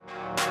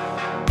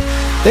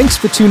Thanks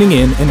for tuning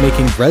in and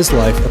making Res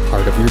Life a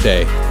part of your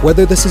day.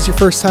 Whether this is your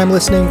first time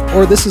listening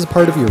or this is a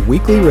part of your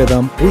weekly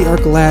rhythm, we are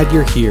glad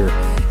you're here.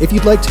 If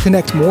you'd like to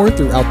connect more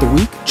throughout the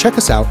week, check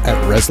us out at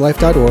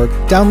reslife.org,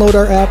 download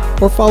our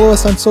app, or follow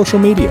us on social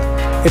media.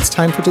 It's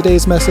time for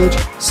today's message,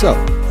 so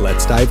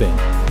let's dive in.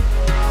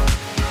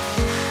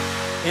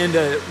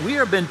 And we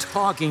have been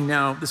talking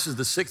now, this is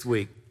the 6th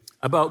week,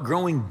 about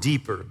growing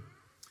deeper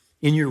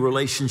in your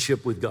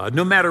relationship with God.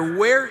 No matter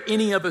where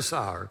any of us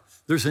are,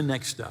 there's a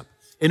next step.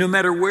 And no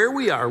matter where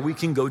we are, we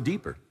can go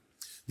deeper.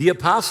 The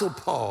Apostle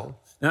Paul,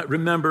 now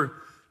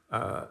remember,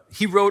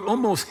 he wrote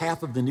almost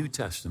half of the New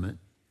Testament,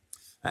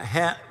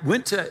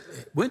 went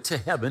to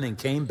heaven and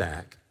came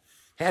back,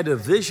 had a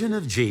vision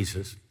of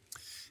Jesus,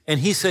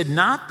 and he said,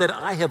 not that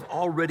I have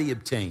already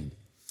obtained.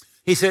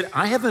 He said,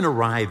 I haven't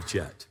arrived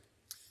yet.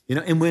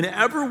 And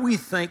whenever we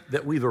think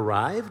that we've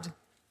arrived,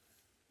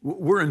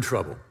 we're in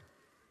trouble.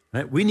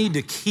 Right? We need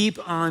to keep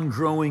on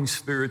growing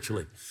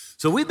spiritually.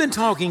 So we've been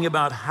talking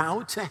about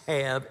how to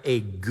have a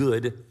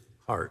good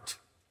heart.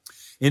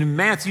 In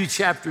Matthew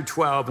chapter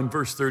 12 and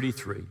verse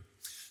 33,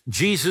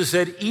 Jesus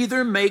said,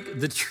 either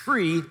make the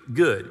tree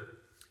good,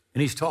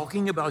 and he's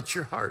talking about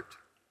your heart,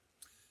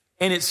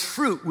 and its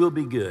fruit will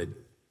be good,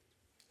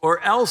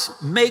 or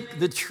else make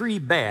the tree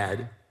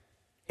bad,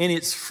 and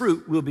its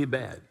fruit will be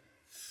bad.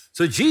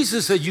 So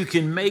Jesus said you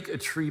can make a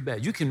tree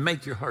bad. You can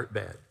make your heart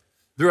bad.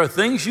 There are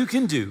things you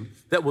can do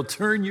that will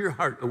turn your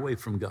heart away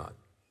from God.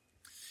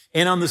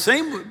 And on the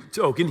same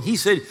token, he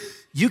said,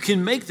 you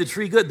can make the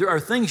tree good. There are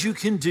things you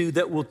can do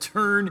that will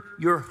turn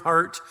your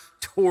heart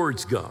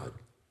towards God.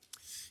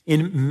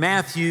 In in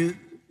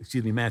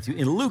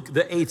Luke,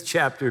 the 8th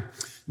chapter,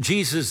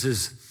 Jesus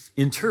is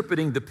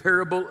interpreting the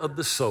parable of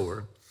the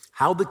sower,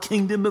 how the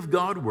kingdom of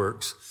God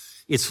works.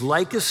 It's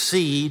like a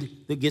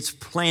seed that gets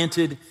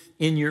planted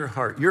in your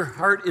heart. Your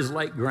heart is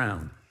like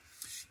ground.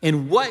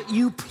 And what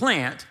you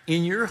plant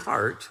in your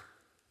heart,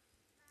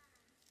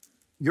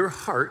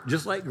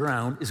 just like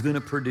ground, is going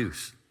to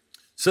produce.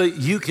 So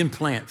you can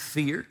plant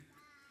fear,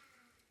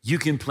 you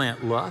can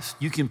plant lust,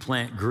 you can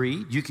plant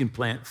greed, you can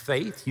plant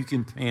faith, you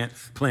can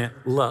plant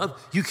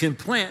love, you can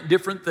plant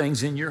different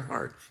things in your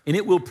heart, and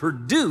it will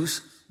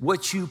produce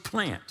what you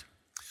plant.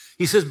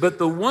 He says, but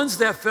the ones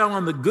that fell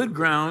on the good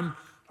ground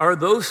are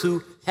those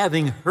who,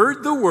 having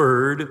heard the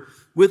word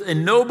with a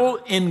noble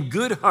and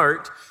good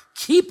heart,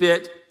 keep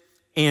it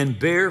and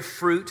bear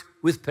fruit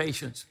with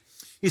patience.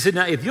 He said,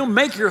 now, if you'll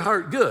make your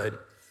heart good,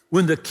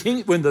 when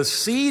the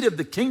seed of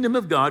the kingdom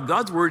of God,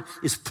 God's word,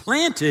 is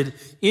planted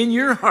in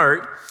your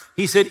heart,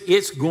 he said,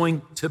 it's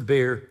going to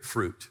bear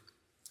fruit.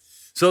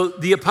 So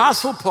the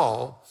Apostle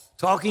Paul,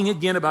 talking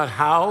again about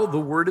how the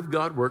word of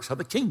God works, how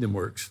the kingdom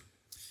works,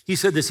 he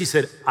said this, he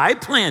said, I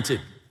planted,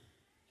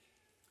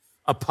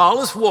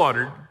 Apollos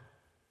watered,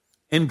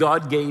 and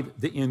God gave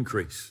the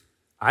increase.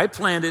 I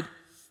planted,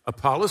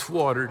 Apollos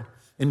watered,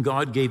 and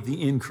God gave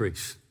the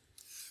increase.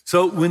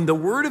 So when the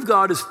word of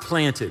God is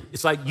planted,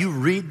 it's like you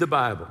read the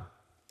Bible,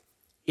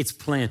 it's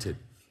planted.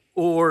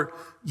 Or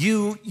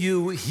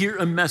you hear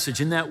a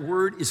message and that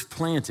word is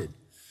planted.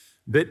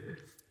 But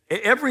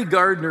every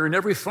gardener and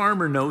every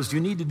farmer knows you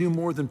need to do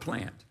more than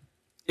plant.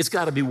 It's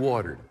got to be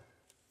watered.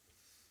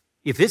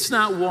 If it's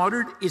not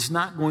watered, it's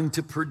not going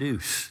to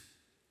produce.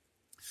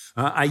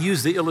 I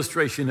used the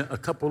illustration a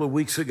couple of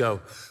weeks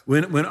ago.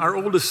 When our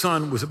oldest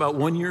son was about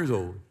 1 year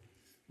old,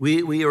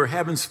 we were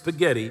having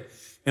spaghetti,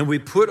 and we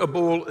put a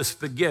bowl of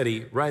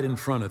spaghetti right in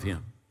front of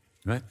him,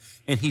 right?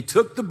 And he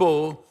took the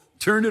bowl,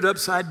 turned it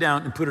upside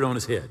down, and put it on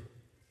his head.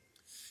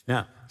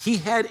 Now, he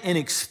had an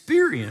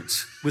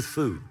experience with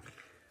food,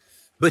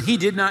 but he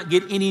did not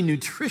get any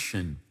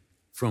nutrition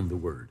from the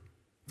word,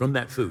 from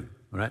that food,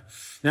 all right?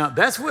 Now,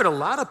 that's what a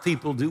lot of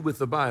people do with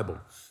the Bible.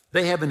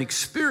 They have an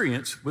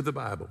experience with the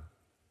Bible,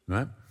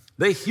 right?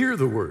 They hear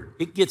the word.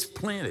 It gets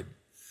planted,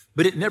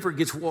 but it never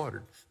gets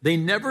watered. They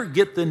never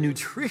get the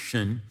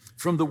nutrition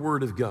from the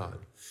word of God.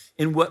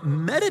 And what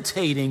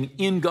meditating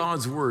in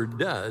God's word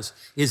does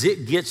is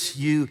it gets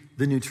you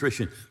the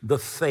nutrition, the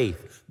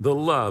faith, the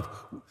love,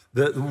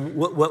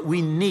 what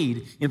we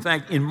need. In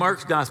fact, in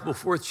Mark's gospel,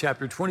 4th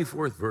chapter,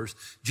 24th verse,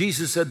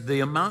 Jesus said,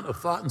 the amount of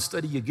thought and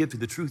study you give to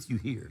the truth you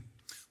hear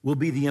will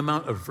be the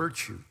amount of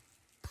virtue,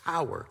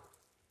 power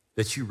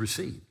that you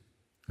receive.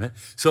 Right?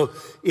 So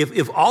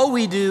if all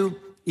we do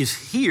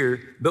is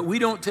hear, but we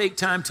don't take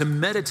time to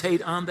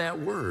meditate on that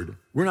word,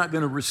 we're not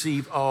going to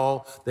receive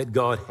all that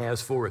God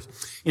has for us.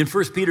 In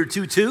 1 Peter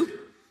 2:2,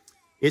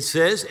 it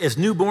says, as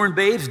newborn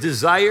babes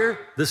desire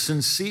the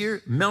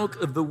sincere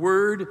milk of the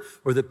word,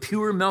 or the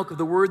pure milk of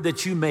the word,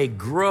 that you may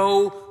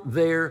grow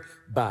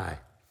thereby.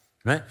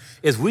 Right?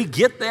 As we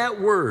get that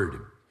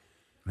word,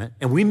 right,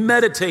 and we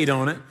meditate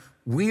on it,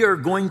 we are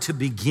going to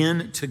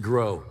begin to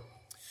grow.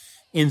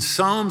 In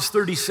Psalms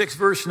 36,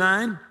 verse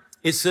 9,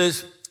 it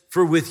says,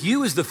 for with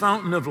you is the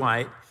fountain of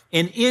light,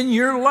 and in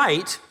your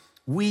light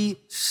we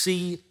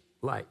see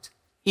light.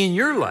 In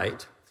your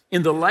light,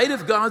 in the light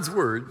of God's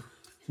word,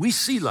 we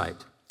see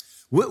light.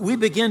 We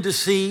begin to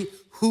see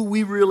who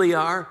we really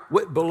are,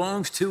 what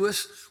belongs to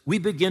us. We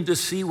begin to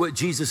see what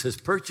Jesus has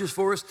purchased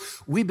for us.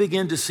 We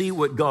begin to see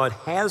what God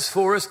has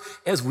for us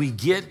as we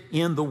get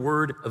in the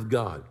Word of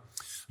God.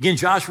 Again,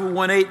 Joshua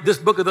 1:8, this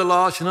book of the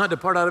law shall not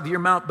depart out of your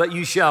mouth, but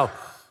you shall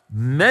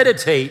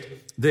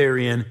meditate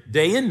therein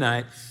day and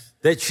night,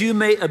 that you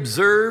may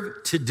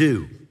observe to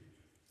do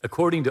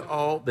according to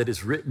all that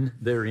is written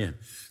therein.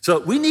 So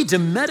we need to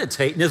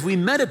meditate, and as we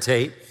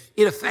meditate,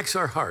 it affects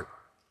our heart,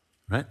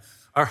 right?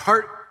 Our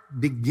heart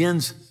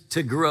begins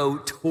to grow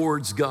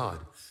towards God.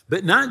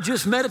 But not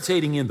just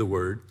meditating in the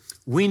Word,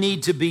 we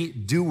need to be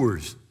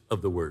doers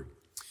of the Word.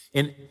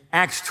 In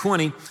Acts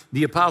 20,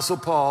 the Apostle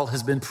Paul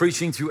has been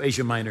preaching through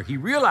Asia Minor. He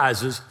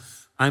realizes,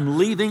 I'm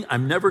leaving,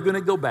 I'm never going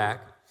to go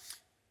back,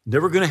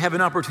 never going to have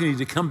an opportunity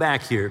to come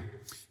back here.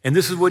 And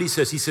this is what he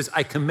says. He says,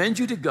 I commend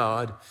you to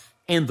God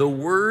and the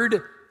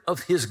word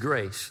of his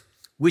grace,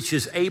 which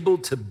is able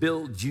to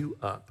build you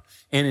up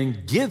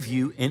and give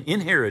you an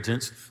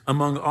inheritance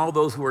among all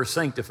those who are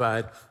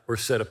sanctified or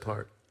set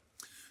apart.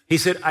 He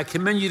said, I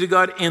commend you to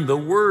God and the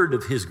word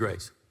of his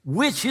grace,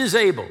 which is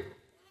able.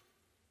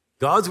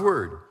 God's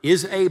word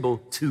is able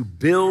to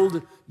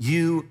build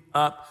you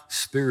up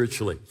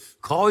spiritually,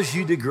 cause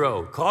you to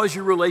grow, cause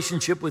your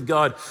relationship with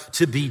God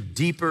to be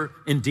deeper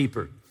and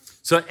deeper.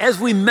 So as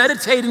we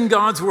meditate in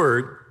God's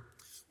word,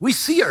 we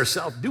see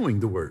ourselves doing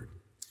the word.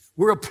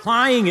 We're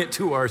applying it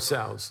to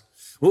ourselves.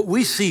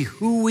 We see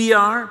who we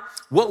are,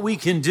 what we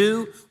can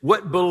do,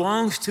 what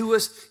belongs to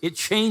us. It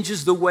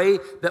changes the way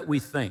that we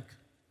think.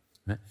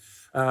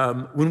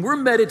 When we're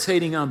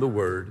meditating on the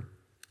word,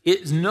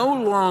 it no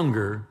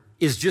longer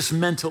is just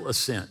mental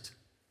assent,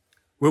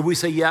 where we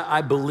say, yeah,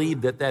 I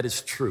believe that that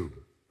is true,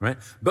 right?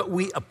 But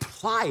we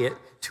apply it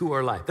to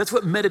our life. That's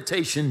what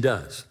meditation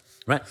does,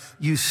 right?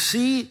 You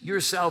see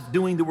yourself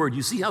doing the word.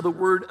 You see how the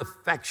word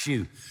affects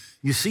you.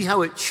 You see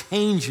how it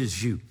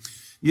changes you.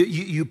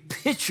 You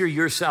picture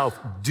yourself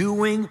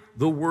doing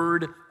the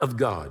word of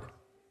God,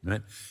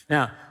 right?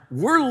 Now,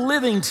 we're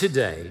living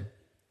today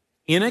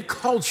in a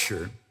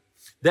culture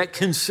that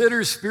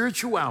considers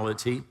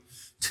spirituality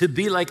to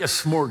be like a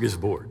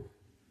smorgasbord.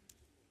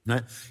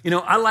 Right? You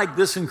know, I like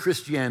this in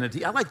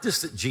Christianity. I like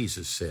this that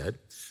Jesus said.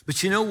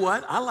 But you know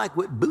what? I like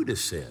what Buddha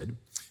said.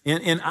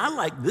 And I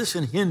like this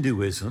in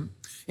Hinduism.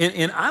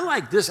 And I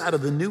like this out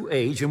of the New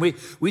Age. And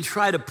we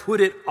try to put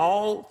it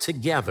all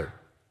together.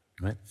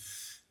 Right?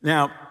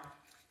 Now,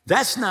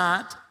 that's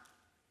not,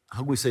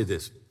 how do we say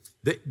this?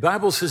 The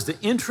Bible says the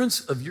entrance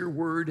of your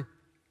word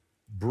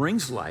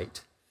brings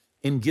light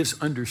and gives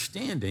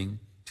understanding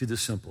to the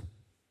simple.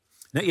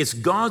 Now, it's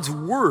God's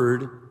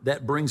word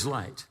that brings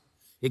light.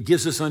 It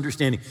gives us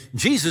understanding.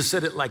 Jesus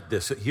said it like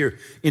this here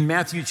in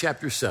Matthew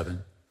chapter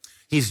 7.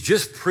 He's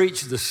just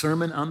preached the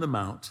Sermon on the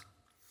Mount.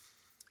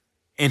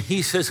 And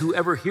he says,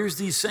 whoever hears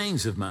these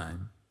sayings of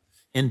mine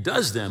and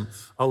does them,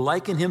 I'll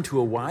liken him to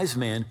a wise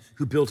man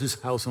who built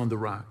his house on the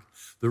rock.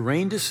 The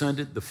rain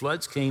descended, the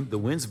floods came, the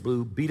winds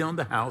blew, beat on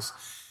the house,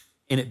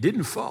 and it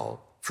didn't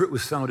fall, for it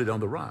was founded on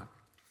the rock.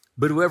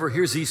 But whoever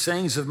hears these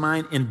sayings of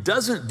mine and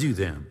doesn't do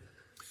them,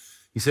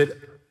 he said,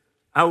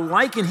 I'll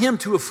liken him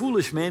to a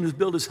foolish man who's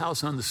built his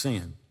house on the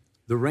sand.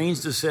 The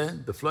rains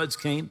descended, the floods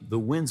came, the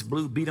winds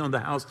blew, beat on the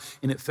house,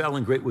 and it fell,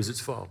 and great was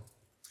its fall.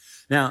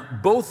 Now,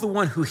 both the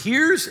one who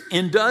hears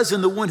and does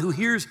and the one who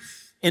hears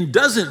and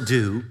doesn't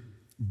do,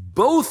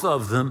 both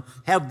of them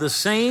have the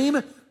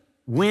same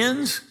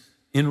winds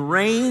and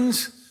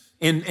rains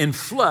and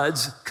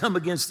floods come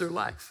against their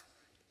life,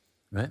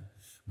 right?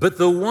 But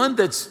the one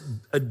that's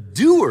a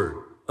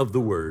doer of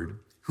the word,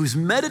 who's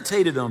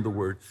meditated on the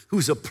word,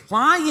 who's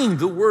applying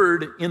the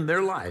word in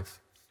their life,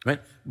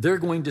 right? They're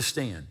going to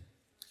stand.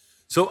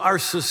 So our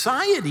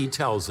society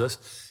tells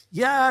us,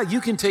 yeah, you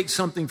can take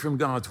something from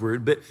God's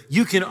word, but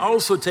you can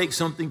also take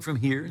something from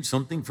here and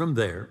something from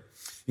there.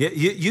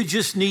 You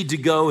just need to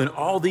go in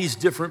all these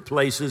different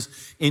places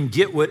and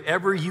get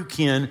whatever you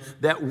can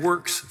that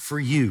works for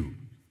you,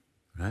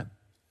 right?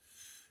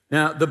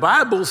 Now, the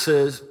Bible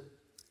says,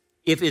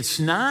 if it's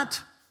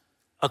not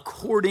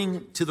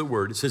according to the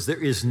word, it says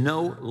there is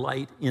no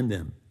light in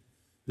them.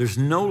 There's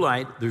no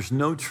light, there's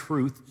no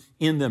truth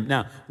in them.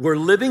 Now, we're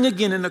living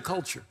again in a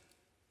culture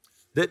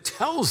that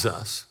tells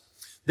us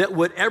that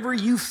whatever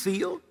you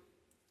feel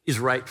is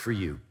right for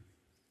you.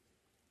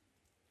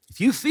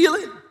 If you feel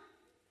it,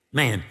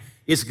 man,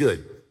 it's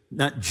good.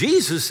 Now,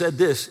 Jesus said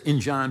this in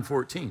John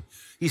 14.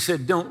 He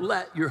said, don't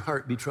let your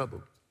heart be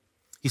troubled.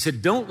 He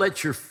said, don't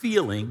let your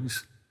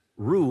feelings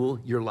rule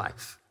your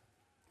life.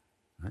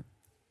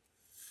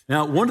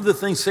 Now, one of the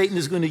things Satan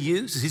is going to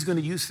use is he's going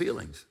to use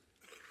feelings.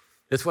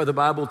 That's why the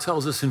Bible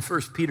tells us in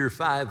 1 Peter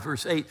 5,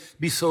 verse 8,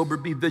 be sober,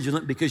 be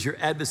vigilant, because your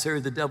adversary,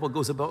 the devil,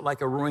 goes about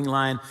like a roaring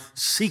lion,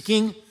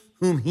 seeking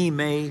whom he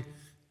may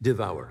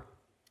devour.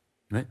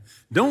 Right?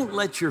 Don't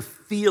let your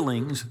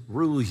feelings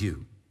rule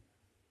you.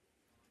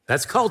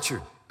 That's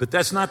culture, but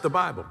that's not the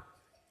Bible.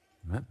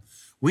 Right?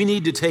 We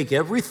need to take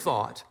every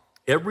thought,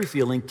 every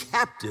feeling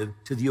captive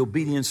to the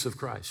obedience of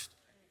Christ.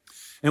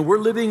 And we're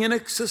living in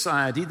a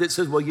society that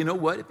says, well, you know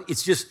what?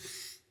 It's just,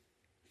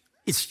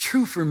 It's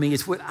true for me.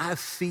 It's what I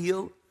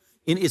feel,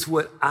 and it's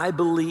what I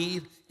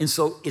believe, and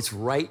so it's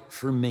right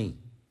for me.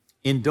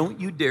 And don't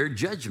you dare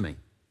judge me.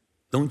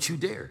 Don't you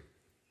dare.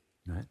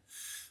 Right?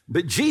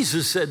 But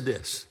Jesus said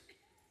this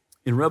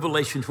in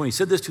Revelation 20. He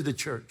said this to the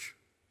church.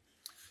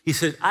 He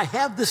said, I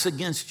have this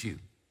against you,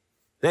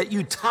 that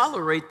you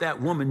tolerate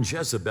that woman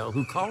Jezebel,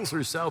 who calls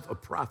herself a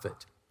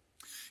prophet.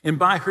 And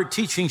by her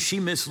teaching, she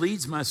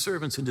misleads my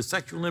servants into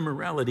sexual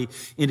immorality,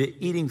 into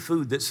eating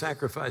food that's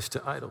sacrificed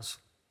to idols.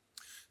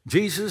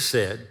 Jesus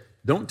said,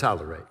 don't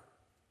tolerate.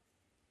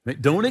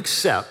 Don't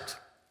accept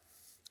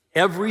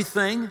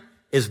everything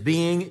as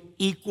being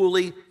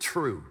equally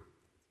true.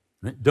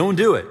 Don't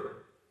do it.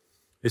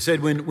 He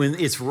said, when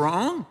it's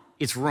wrong,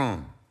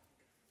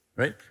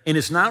 right? And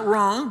it's not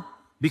wrong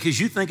because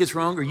you think it's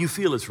wrong or you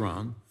feel it's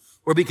wrong,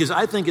 or because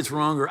I think it's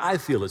wrong or I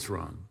feel it's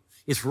wrong.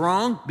 It's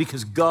wrong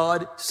because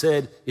God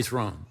said it's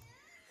wrong.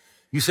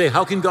 You say,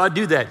 how can God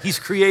do that? He's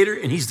creator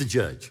and he's the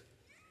judge.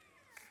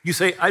 You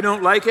say, I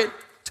don't like it,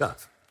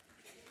 tough.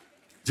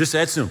 Just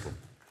that simple.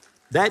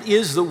 That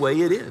is the way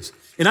it is.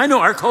 And I know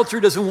our culture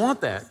doesn't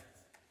want that.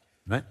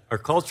 Right? Our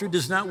culture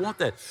does not want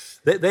that.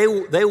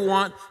 They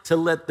want to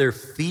let their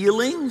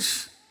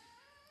feelings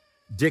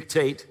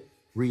dictate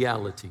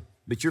reality.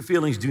 But your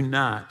feelings do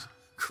not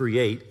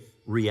create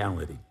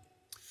reality.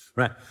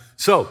 Right?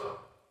 So,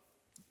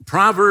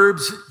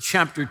 Proverbs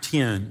chapter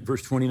 10,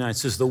 verse 29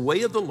 says, the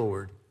way of the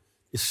Lord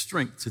is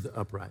strength to the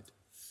upright.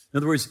 In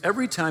other words,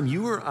 every time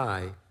you or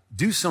I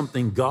do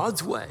something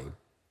God's way,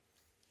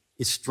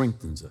 it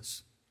strengthens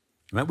us.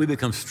 Right? We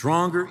become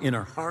stronger in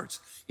our hearts.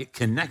 It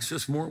connects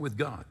us more with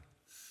God.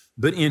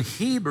 But in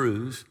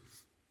Hebrews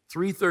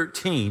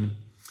 3:13,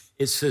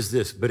 it says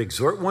this, but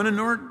exhort one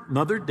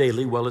another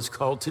daily while it's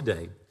called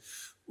today,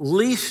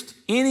 lest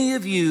any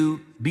of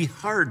you be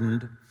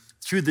hardened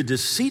through the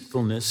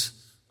deceitfulness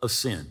of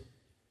sin.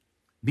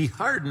 Be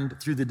hardened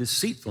through the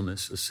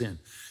deceitfulness of sin.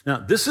 Now,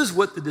 this is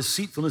what the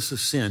deceitfulness of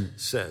sin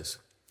says.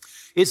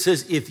 It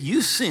says, if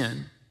you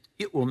sin,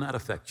 it will not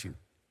affect you.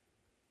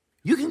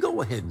 You can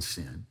go ahead and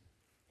sin,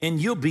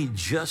 and you'll be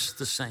just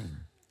the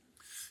same.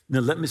 Now,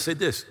 let me say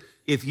this.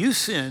 If you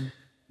sin,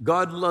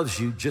 God loves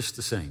you just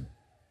the same.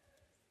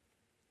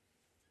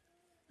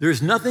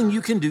 There's nothing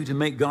you can do to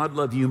make God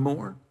love you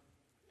more,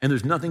 and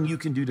there's nothing you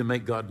can do to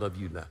make God love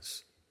you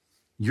less.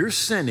 Your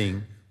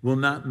sinning will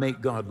not make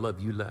God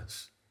love you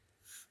less,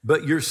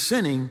 but your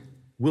sinning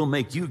will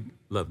make you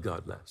love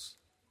God less.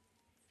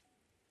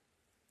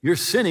 Your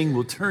sinning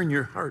will turn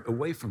your heart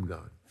away from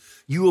God.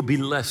 You will be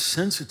less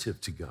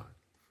sensitive to God,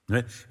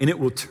 right? And it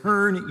will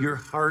turn your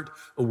heart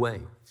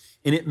away.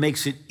 And it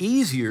makes it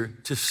easier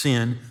to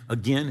sin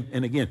again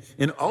and again.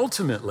 And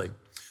ultimately,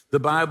 the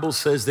Bible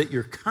says that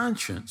your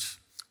conscience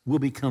will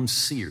become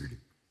seared,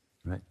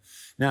 right?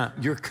 Now,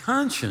 your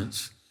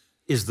conscience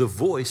is the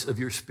voice of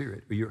your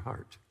spirit or your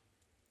heart,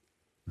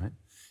 right?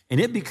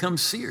 And it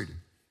becomes seared.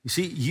 You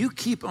see, you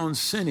keep on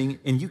sinning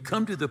and you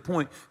come to the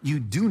point you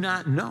do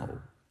not know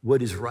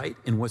what is right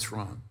and what's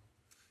wrong.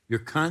 Your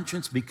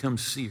conscience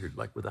becomes seared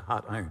like with a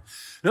hot iron.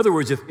 In other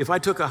words, if I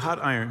took a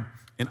hot iron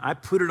and I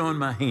put it on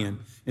my hand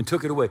and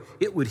took it away,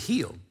 it would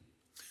heal.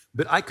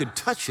 But I could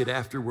touch it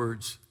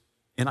afterwards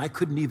and I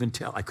couldn't even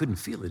tell. I couldn't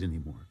feel it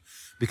anymore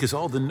because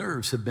all the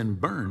nerves have been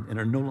burned and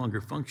are no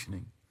longer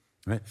functioning,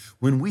 right?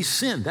 When we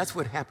sin, that's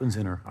what happens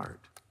in our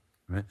heart,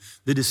 right?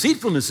 The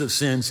deceitfulness of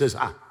sin says,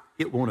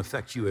 it won't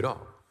affect you at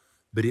all,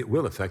 but it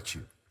will affect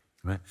you,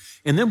 right?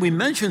 And then we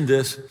mentioned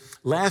this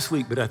last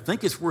week, but I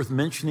think it's worth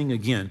mentioning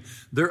again.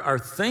 There are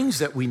things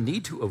that we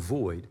need to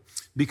avoid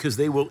because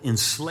they will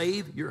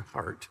enslave your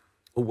heart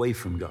away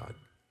from God.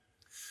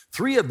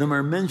 3 of them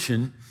are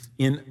mentioned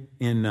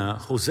in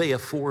Hosea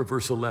 4,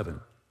 verse 11,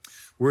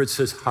 where it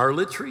says,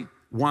 harlotry,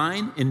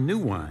 wine, and new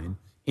wine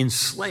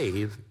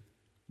enslave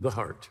the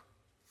heart.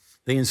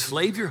 They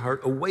enslave your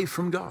heart away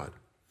from God.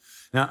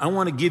 Now, I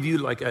want to give you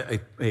like a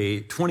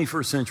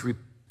 21st century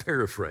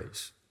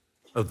paraphrase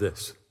of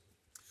this.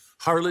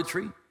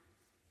 Harlotry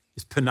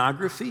is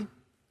pornography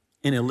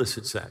and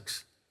illicit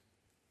sex.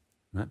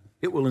 Right?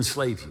 It will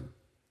enslave you.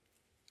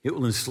 It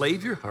will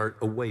enslave your heart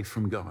away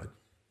from God.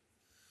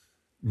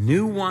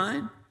 New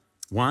wine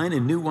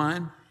and new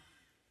wine,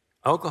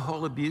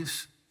 alcohol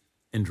abuse,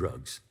 and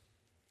drugs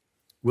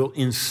will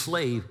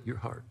enslave your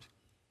heart.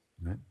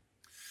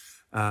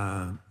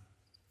 Right?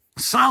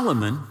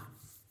 Solomon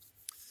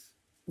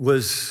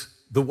was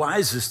the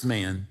wisest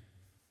man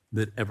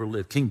that ever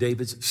lived, King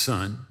David's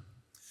son.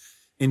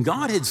 And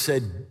God had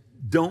said,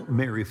 don't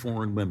marry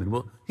foreign women.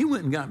 Well, he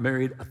went and got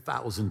married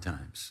 1,000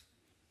 times.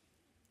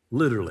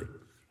 Literally,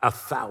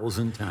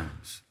 1,000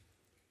 times.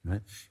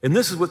 Right? And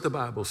this is what the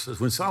Bible says.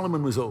 When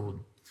Solomon was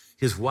old,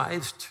 his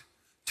wives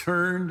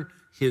turned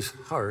his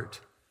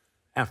heart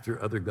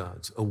after other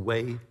gods,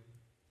 away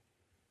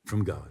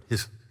from God.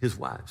 His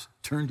wives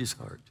turned his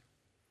heart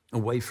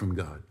away from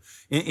God.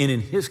 And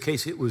in his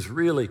case, it was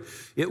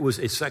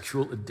a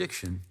sexual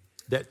addiction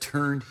that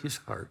turned his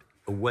heart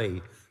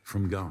away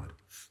from God.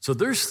 So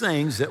there's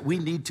things that we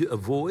need to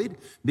avoid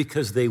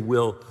because they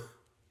will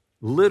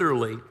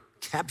literally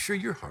capture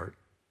your heart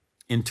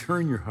and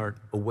turn your heart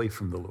away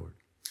from the Lord.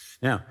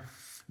 Now,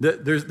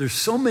 there's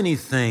so many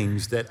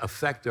things that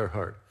affect our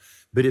heart.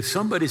 But if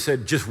somebody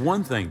said just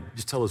one thing,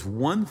 just tell us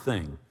one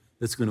thing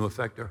that's going to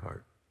affect our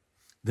heart,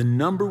 the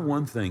number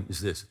one thing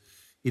is this.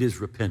 It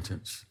is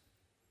repentance.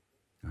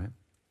 Right?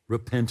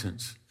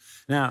 Repentance.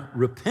 Now,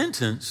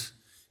 repentance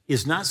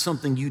is not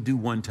something you do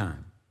one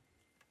time.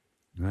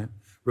 Right?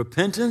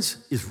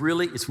 Repentance is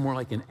really, it's more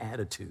like an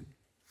attitude.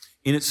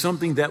 And it's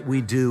something that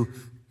we do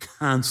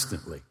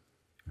constantly.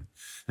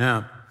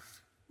 Now,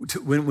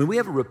 when we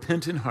have a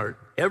repentant heart,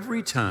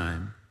 every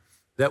time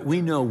that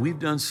we know we've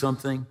done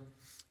something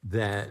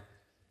that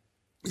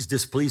is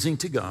displeasing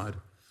to God,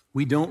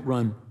 we don't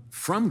run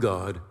from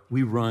God,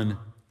 we run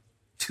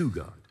to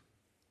God.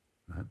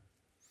 Right?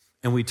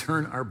 And we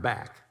turn our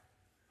back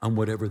on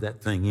whatever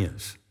that thing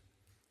is.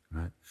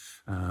 Right?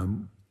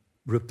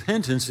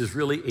 Repentance is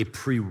really a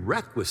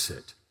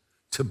prerequisite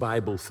to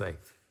Bible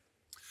faith.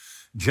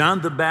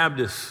 John the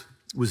Baptist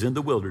was in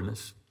the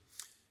wilderness,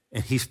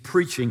 and he's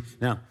preaching.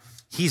 Now,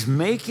 he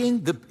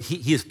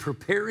is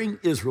preparing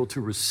Israel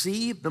to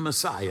receive the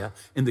Messiah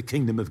in the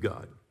kingdom of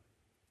God.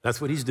 That's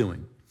what he's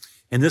doing.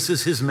 And this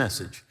is his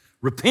message.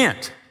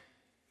 Repent,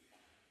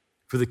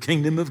 for the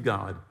kingdom of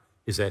God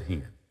is at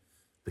hand.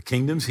 The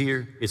kingdom's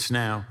here, it's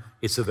now,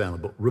 it's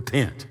available.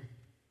 Repent.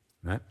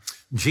 Right?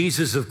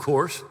 Jesus, of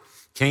course,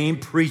 came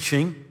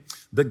preaching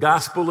the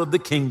gospel of the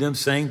kingdom,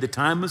 saying the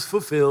time is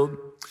fulfilled,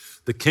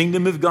 the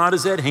kingdom of God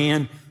is at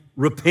hand.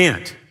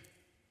 Repent.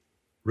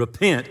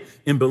 Repent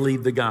and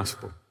believe the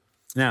gospel.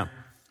 Now,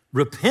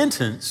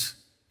 repentance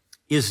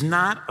is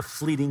not a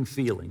fleeting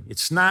feeling.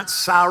 It's not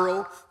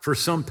sorrow for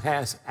some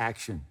past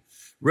action.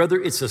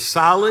 Rather, it's a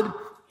solid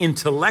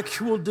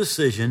intellectual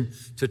decision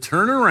to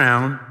turn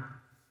around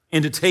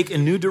and to take a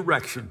new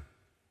direction.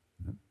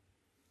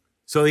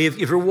 So if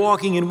you're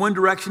walking in one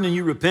direction and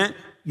you repent,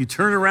 you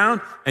turn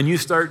around and you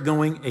start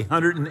going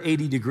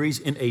 180 degrees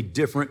in a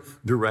different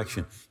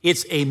direction.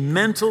 It's a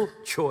mental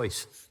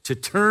choice to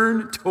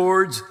turn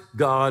towards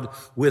God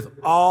with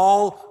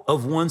all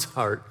of one's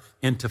heart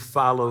and to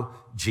follow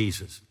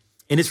Jesus.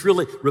 And it's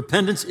really,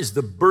 repentance is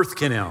the birth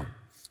canal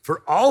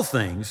for all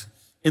things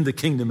in the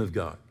kingdom of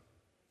God.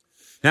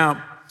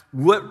 Now,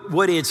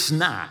 what it's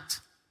not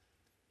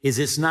is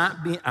it's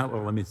not being,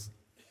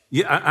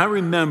 I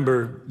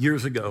remember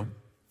years ago,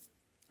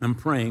 I'm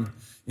praying,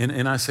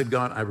 and I said,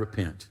 God, I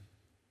repent.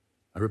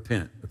 I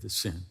repent of this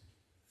sin.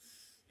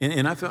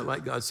 And I felt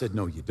like God said,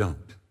 no, you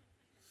don't.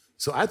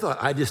 So I thought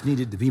I just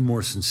needed to be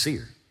more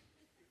sincere.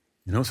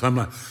 So I'm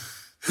like,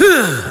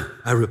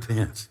 I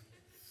repent.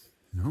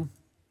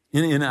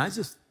 And I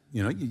just,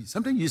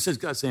 sometimes you just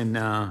God saying,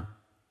 no,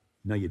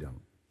 you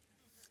don't.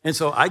 And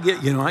so I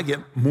get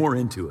more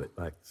into it,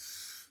 like,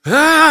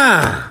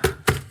 I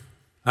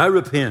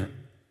repent.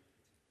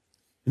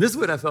 And this is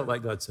what I felt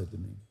like God said to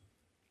me.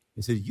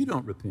 He said, you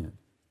don't repent.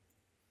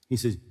 He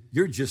says,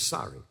 you're just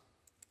sorry.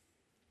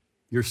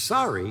 You're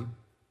sorry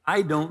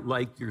I don't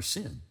like your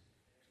sin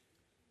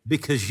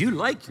because you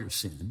like your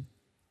sin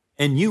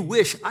and you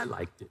wish I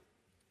liked it.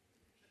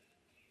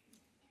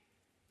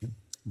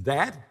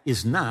 That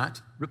is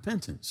not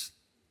repentance,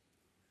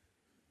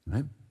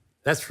 right?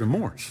 That's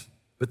remorse,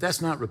 but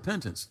that's not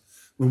repentance.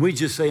 When we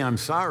just say, I'm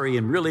sorry,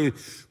 and really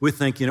we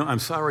think, I'm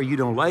sorry you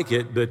don't like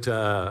it, but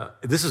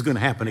this is going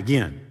to happen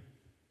again,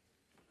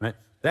 right?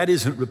 That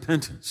isn't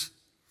repentance,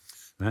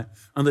 right?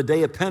 On the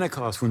day of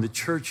Pentecost, when the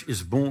church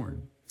is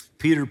born,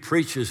 Peter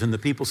preaches and the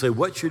people say,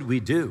 what should we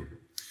do?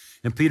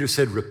 And Peter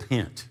said,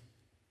 repent.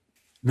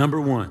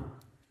 Number one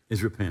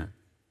is repent,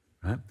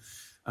 right?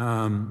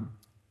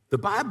 The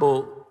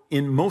Bible,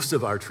 in most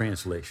of our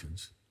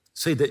translations,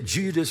 say that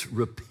Judas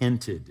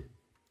repented,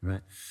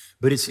 right?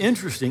 But it's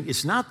interesting,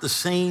 it's not the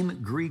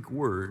same Greek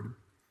word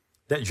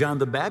that John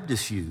the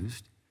Baptist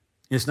used.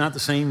 It's not the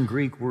same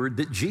Greek word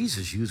that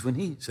Jesus used when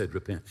he said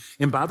repent.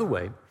 And by the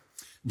way,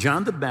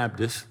 John the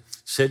Baptist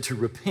said to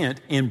repent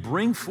and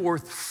bring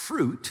forth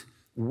fruit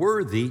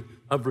worthy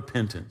of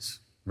repentance,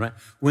 right?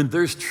 When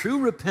there's true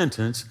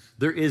repentance,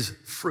 there is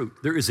fruit.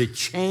 There is a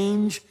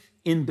change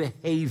in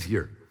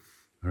behavior,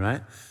 all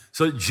right?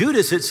 So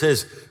Judas, it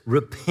says,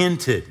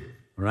 repented,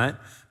 right?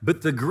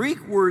 But the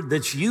Greek word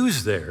that's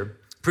used there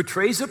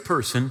portrays a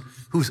person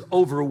who's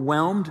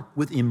overwhelmed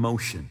with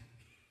emotion,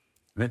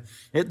 right?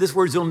 This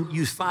word's only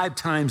used 5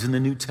 times in the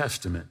New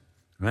Testament,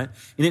 right?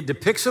 And it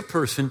depicts a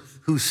person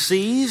who's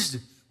seized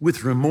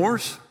with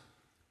remorse,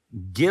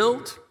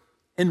 guilt,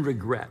 and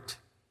regret,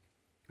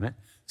 right?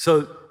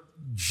 So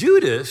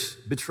Judas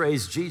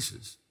betrays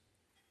Jesus,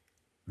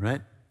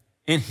 right?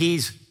 And he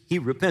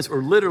repents,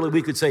 or literally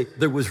we could say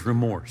there was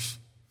remorse.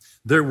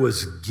 There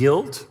was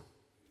guilt,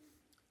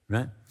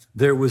 right?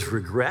 There was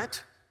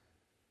regret,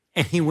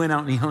 and he went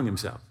out and he hung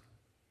himself.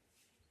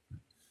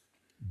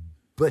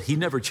 But he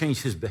never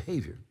changed his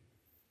behavior.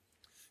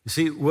 You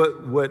see,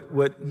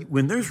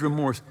 when there's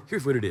remorse,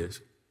 here's what it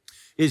is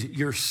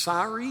you're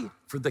sorry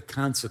for the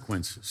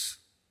consequences,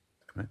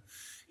 right?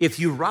 If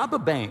you rob a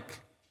bank,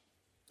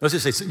 let's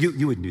just say,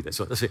 you wouldn't do that.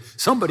 So let's say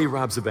somebody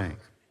robs a bank,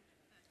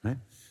 right?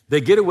 They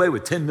get away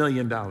with $10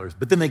 million,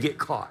 but then they get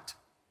caught,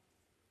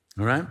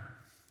 all right?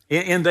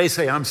 And they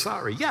say, I'm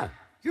sorry. Yeah,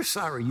 you're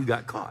sorry you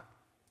got caught.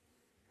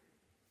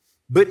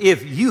 But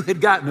if you had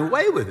gotten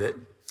away with it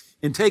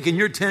and taken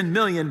your $10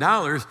 million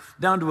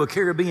down to a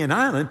Caribbean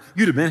island,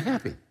 you'd have been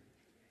happy,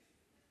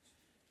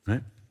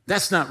 right?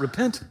 That's not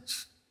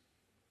repentance,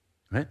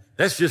 right?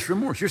 That's just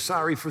remorse. You're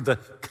sorry for the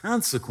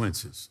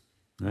consequences,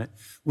 right?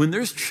 When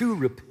there's true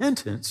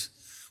repentance,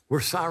 we're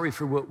sorry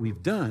for what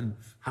we've done,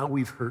 how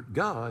we've hurt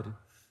God,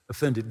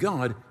 offended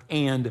God,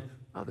 and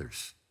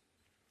others,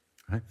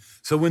 right?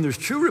 So when there's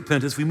true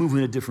repentance, we move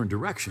in a different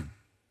direction.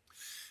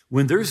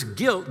 When there's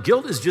guilt,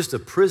 guilt is just a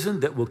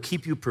prison that will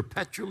keep you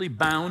perpetually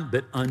bound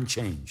but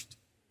unchanged.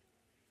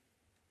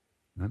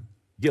 Right?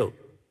 Guilt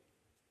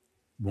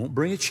won't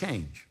bring a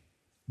change.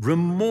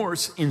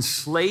 Remorse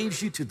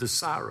enslaves you to the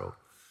sorrow,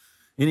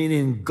 and it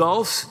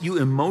engulfs you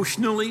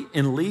emotionally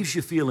and leaves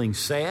you feeling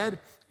sad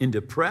and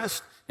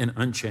depressed and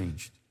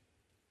unchanged.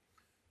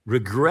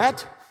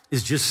 Regret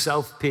is just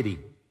self-pity,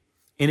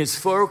 and it's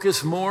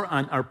focused more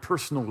on our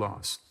personal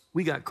loss.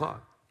 We got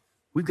caught.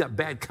 We've got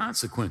bad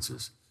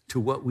consequences to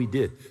what we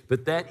did.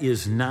 But that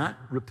is not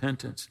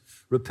repentance.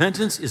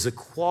 Repentance is a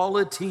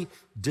quality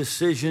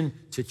decision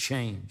to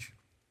change.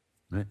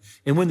 Right?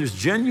 And when there's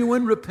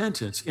genuine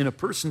repentance in a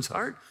person's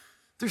heart,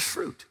 there's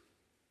fruit.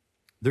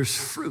 There's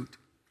fruit,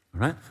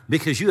 right?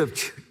 Because you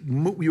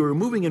were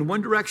moving in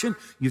one direction,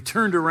 you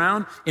turned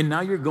around, and now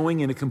you're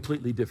going in a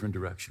completely different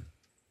direction,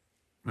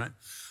 right?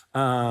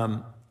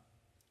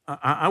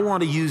 I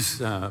want to use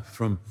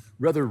from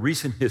rather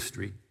recent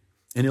history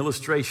an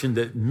illustration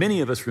that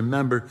many of us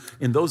remember,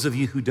 and those of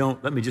you who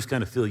don't, let me just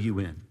kind of fill you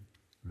in,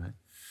 right?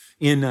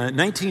 In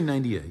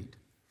 1998,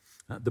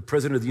 the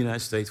President of the United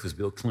States was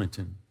Bill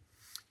Clinton,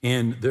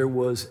 and there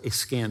was a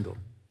scandal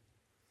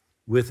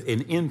with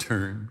an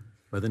intern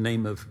by the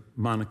name of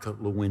Monica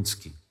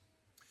Lewinsky.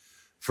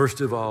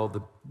 First of all,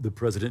 the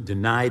president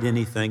denied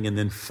anything, and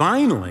then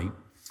finally,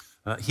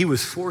 he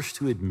was forced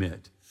to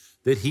admit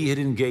that he had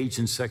engaged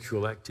in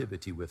sexual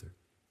activity with her,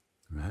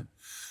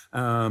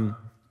 right?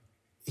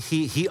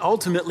 He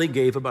ultimately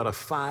gave about a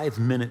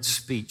 5-minute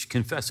speech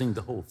confessing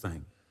the whole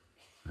thing.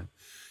 Right?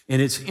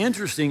 And it's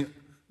interesting,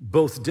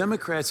 both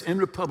Democrats and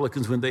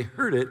Republicans, when they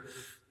heard it,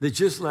 they're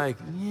just like,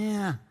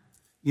 yeah,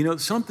 you know,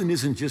 something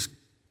isn't just,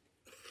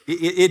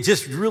 it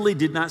just really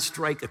did not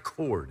strike a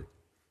chord,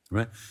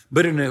 right?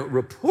 But a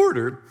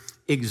reporter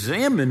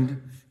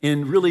examined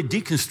and really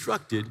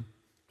deconstructed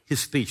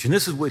his speech. And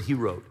this is what he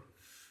wrote.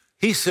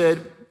 He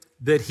said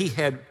that he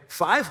had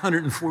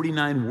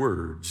 549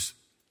 words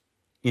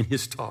in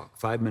his talk,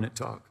 5-minute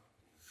talk.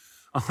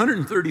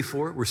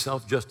 134 were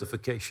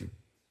self-justification.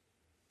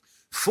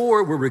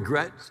 4 were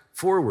regret,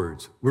 4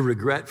 words were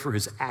regret for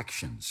his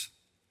actions.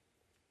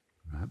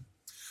 Right?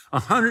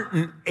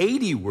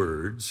 180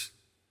 words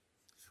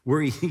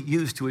were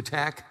used to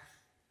attack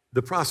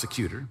the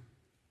prosecutor.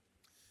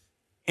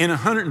 And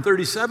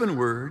 137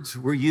 words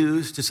were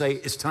used to say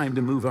it's time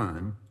to move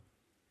on.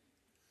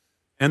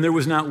 And there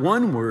was not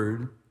one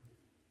word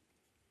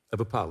of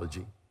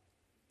apology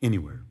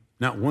anywhere.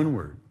 Not one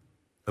word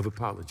of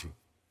apology.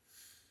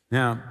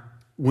 Now,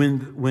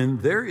 when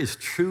there is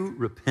true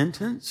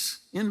repentance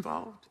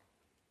involved,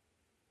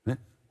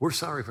 we're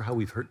sorry for how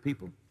we've hurt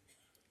people.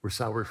 We're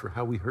sorry for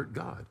how we hurt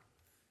God.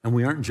 And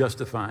we aren't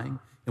justifying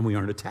and we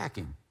aren't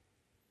attacking.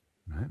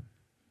 Right?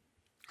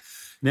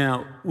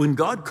 Now, when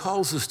God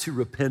calls us to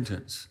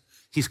repentance,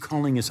 he's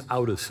calling us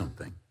out of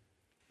something.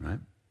 Right?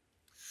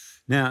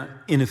 Now,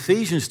 in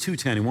Ephesians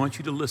 2:10, I want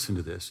you to listen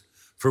to this.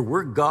 For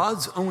we're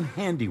God's own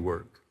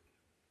handiwork,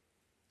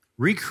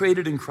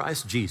 recreated in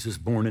Christ Jesus,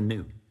 born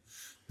anew,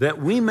 that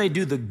we may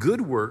do the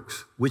good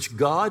works which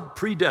God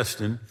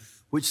predestined,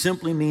 which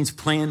simply means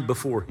planned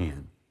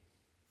beforehand.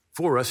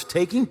 For us,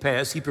 taking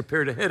paths he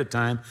prepared ahead of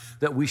time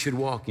that we should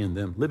walk in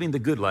them, living the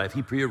good life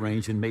he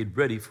prearranged and made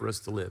ready for us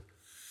to live.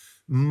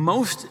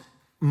 Most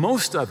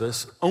of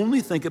us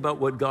only think about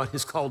what God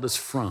has called us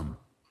from,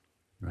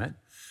 right?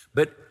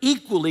 But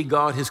equally,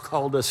 God has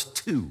called us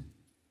to,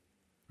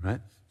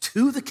 right?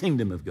 To the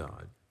kingdom of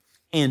God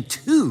and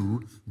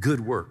to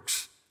good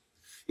works.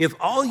 If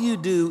all you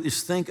do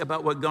is think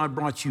about what God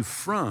brought you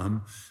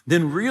from,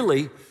 then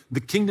really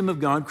the kingdom of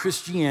God,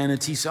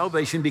 Christianity,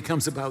 salvation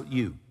becomes about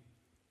you,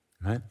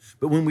 right?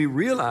 But when we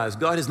realize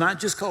God has not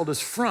just called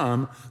us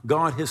from,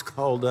 God has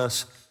called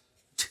us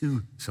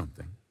to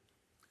something.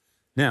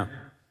 Now,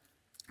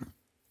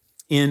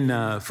 in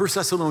 1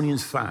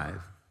 Thessalonians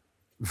 5,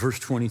 verse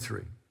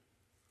 23,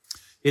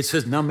 it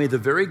says, now may the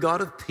very God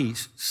of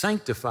peace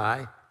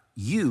sanctify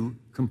you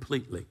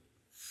completely.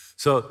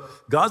 So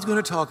God's going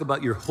to talk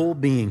about your whole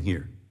being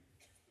here,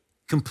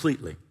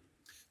 completely.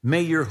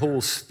 May your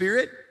whole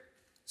spirit,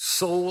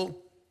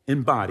 soul,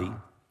 and body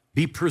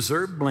be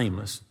preserved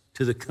blameless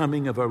to the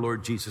coming of our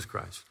Lord Jesus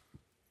Christ.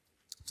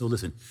 So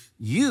listen,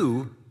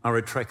 you are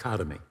a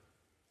trichotomy.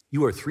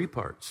 You are 3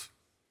 parts,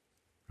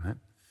 right?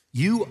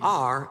 You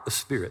are a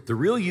spirit. The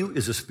real you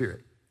is a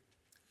spirit.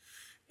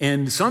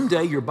 And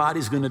someday your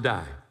body's going to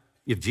die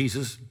if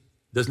Jesus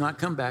does not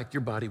come back,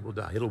 your body will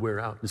die. It'll wear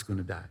out and it's going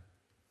to die.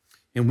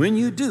 And when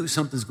you do,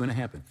 something's going to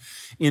happen.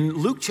 In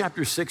Luke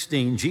chapter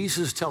 16,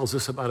 Jesus tells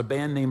us about a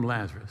man named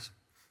Lazarus.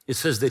 It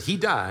says that he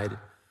died,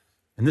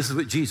 and this is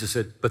what Jesus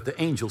said, but the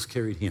angels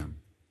carried him.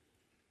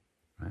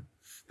 Right?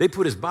 They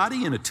put his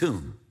body in a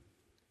tomb,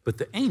 but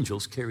the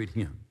angels carried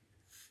him.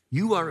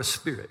 You are a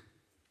spirit.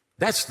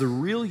 That's the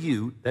real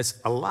you that's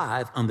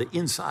alive on the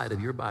inside of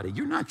your body.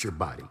 You're not your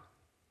body.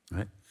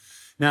 Right?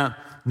 Now,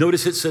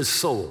 notice it says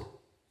soul.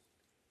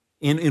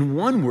 In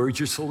one word,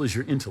 your soul is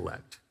your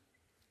intellect.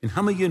 And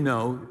how many of you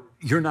know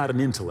you're not an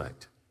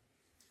intellect?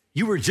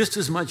 You were just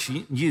as much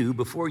you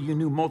before you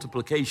knew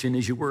multiplication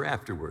as you were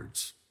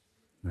afterwards.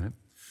 Right?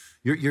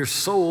 Your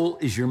soul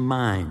is your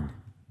mind,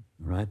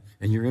 right?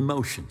 And your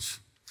emotions.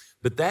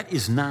 But that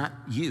is not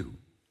you.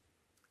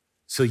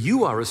 So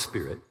you are a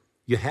spirit,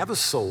 you have a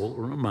soul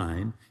or a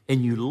mind,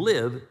 and you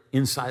live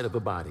inside of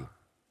a body.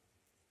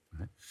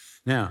 Right?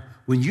 Now,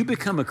 when you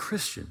become a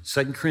Christian,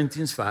 2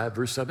 Corinthians 5,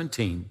 verse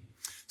 17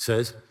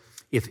 says,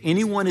 if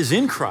anyone is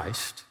in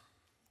Christ,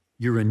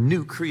 you're a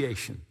new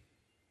creation.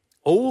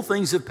 Old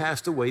things have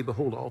passed away.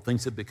 Behold, all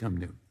things have become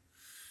new.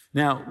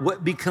 Now,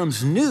 what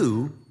becomes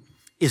new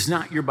is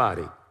not your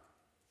body.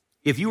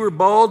 If you were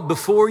bald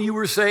before you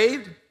were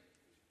saved,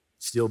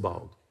 still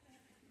bald.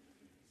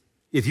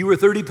 If you were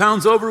 30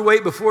 pounds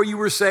overweight before you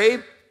were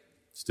saved,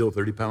 still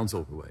 30 pounds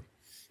overweight.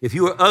 If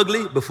you were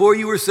ugly before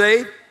you were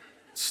saved,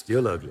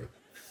 still ugly.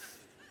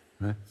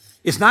 Right?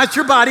 It's not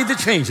your body that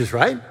changes,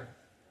 right?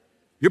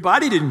 Your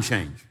body didn't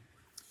change.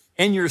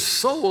 And your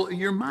soul,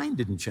 your mind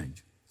didn't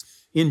change.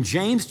 In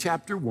James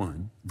chapter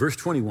 1, verse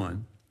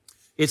 21,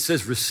 it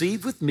says,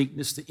 receive with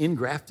meekness the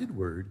engrafted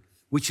word,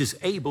 which is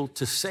able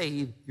to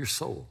save your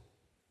soul.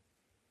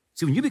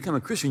 See, when you become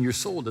a Christian, your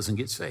soul doesn't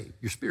get saved.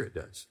 Your spirit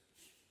does.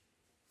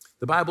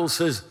 The Bible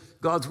says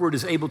God's word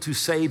is able to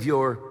save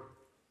your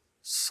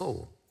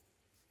soul.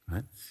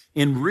 Right?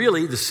 And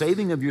really, the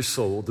saving of your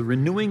soul, the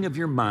renewing of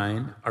your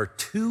mind are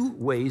two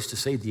ways to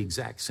say the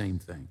exact same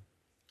thing.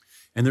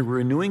 And the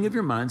renewing of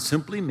your mind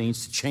simply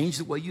means to change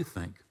the way you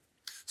think.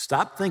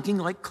 Stop thinking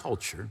like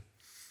culture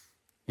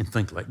and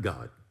think like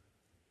God.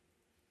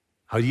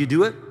 How do you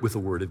do it? With the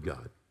Word of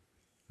God.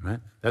 Right?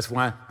 That's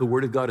why the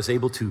Word of God is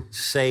able to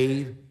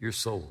save your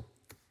soul,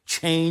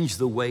 change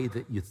the way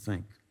that you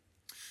think.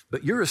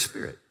 But you're a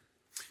spirit.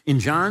 In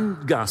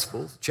John's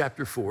Gospel,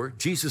 chapter 4,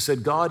 Jesus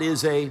said God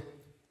is a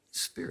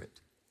spirit.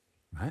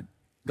 Right?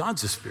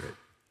 God's a spirit.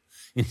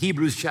 In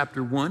Hebrews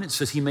chapter 1, it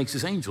says he makes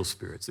his angels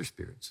spirits. They're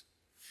spirits.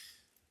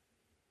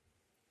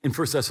 In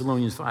 1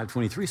 Thessalonians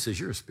 5:23 says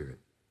you're a spirit.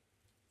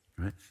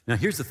 Right? Now,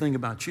 here's the thing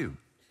about you.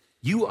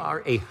 You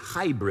are a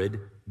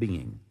hybrid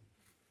being.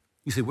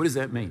 You say, what does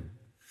that mean?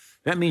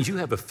 That means you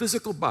have a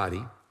physical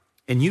body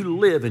and you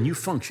live and you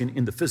function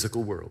in the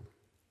physical world.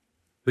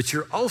 But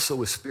you're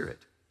also a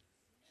spirit.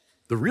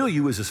 The real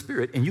you is a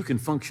spirit, and you can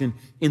function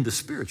in the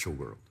spiritual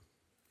world.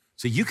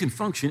 So you can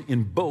function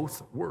in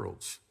both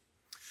worlds.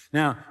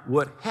 Now,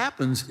 what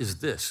happens is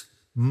this.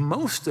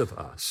 Most of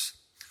us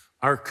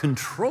are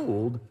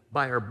controlled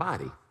by our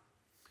body,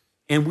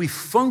 and we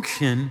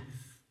function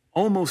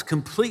almost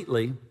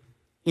completely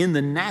in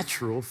the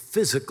natural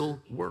physical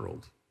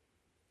world.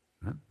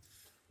 Right?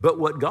 But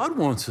what God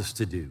wants us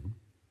to do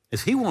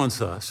is he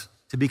wants us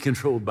to be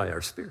controlled by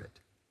our spirit.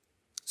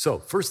 So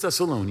 1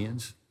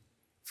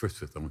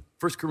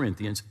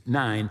 Corinthians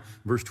 9,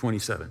 verse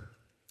 27.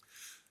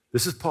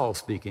 This is Paul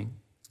speaking.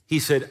 He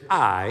said,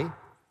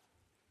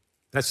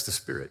 that's the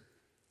spirit,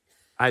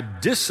 I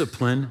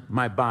discipline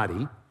my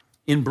body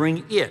and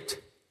bring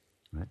it.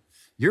 Right?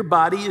 Your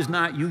body is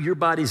not you, your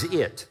body's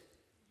it.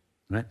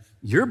 Right?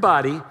 Your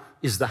body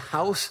is the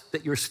house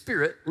that your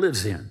spirit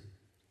lives in.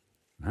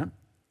 Right?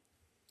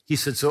 He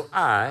said, so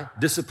I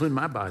discipline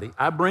my body.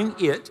 I bring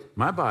it,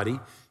 my body,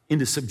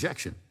 into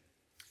subjection.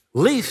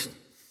 Lest,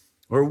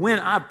 or when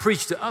I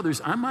preach to others,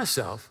 I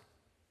myself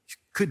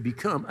could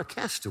become a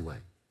castaway.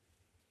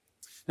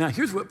 Now,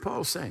 here's what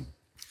Paul's saying.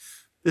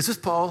 This is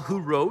Paul who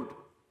wrote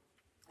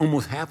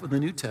almost half of the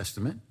New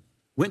Testament,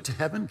 went to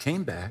heaven,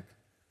 came back,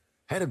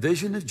 had a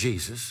vision of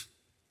Jesus,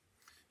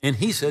 and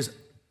he says,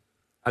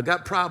 I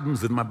got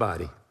problems with my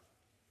body.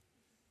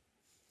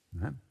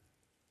 Right?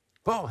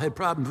 Paul had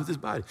problems with his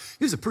body.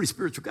 He was a pretty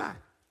spiritual guy.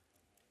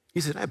 He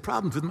said, I have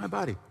problems with my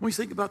body. What do you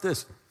think about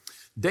this?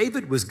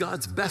 David was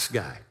God's best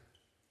guy.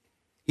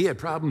 He had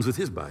problems with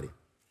his body.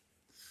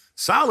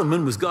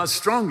 Solomon was God's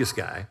strongest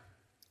guy,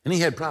 and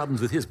he had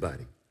problems with his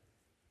body.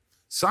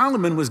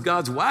 Solomon was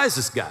God's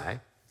wisest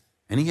guy,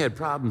 and he had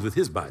problems with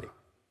his body.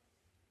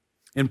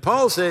 And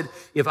Paul said,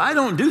 if I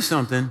don't do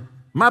something,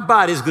 my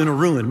body's going to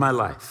ruin my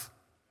life.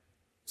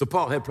 So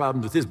Paul had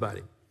problems with his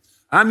body.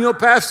 I'm your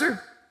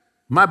pastor.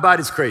 My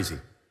body's crazy.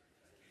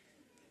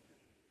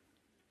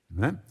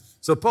 Right?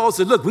 So Paul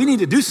said, look, we need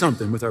to do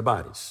something with our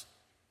bodies.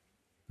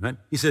 Right?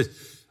 He says,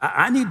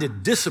 I need to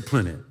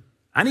discipline it.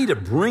 I need to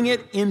bring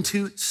it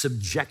into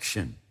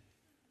subjection.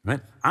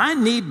 Right? I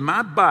need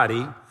my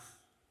body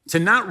to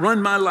not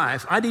run my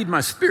life. I need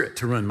my spirit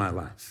to run my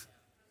life.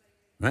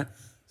 Right?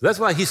 So that's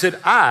why he said,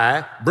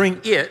 I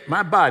bring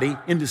my body,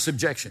 into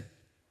subjection.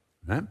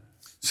 Right?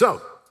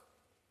 So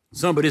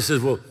somebody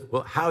says, well,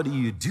 how do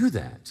you do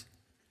that?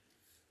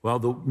 Well,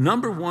 the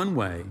number one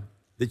way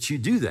that you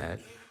do that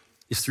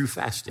is through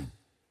fasting.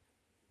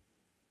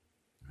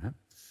 Right?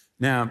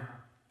 Now,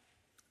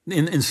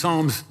 in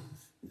Psalms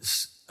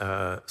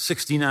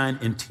 69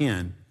 and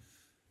 10,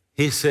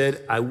 he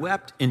said, I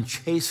wept and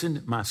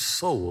chastened my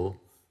soul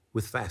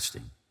with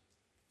fasting.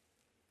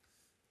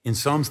 In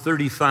Psalms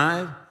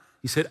 35,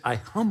 he said, I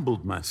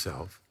humbled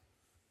myself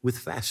with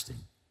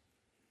fasting.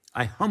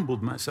 I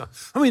humbled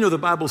myself. How many know the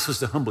Bible says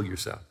to humble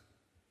yourself?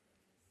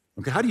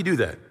 Okay, how do you do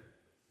that?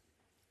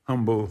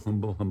 Humble,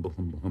 humble, humble,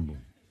 humble, humble.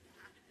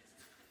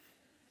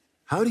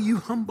 How do you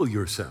humble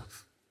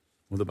yourself?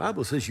 Well, the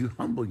Bible says you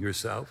humble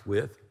yourself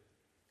with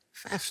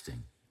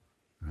fasting,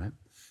 right?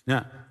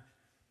 Now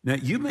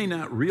you may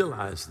not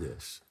realize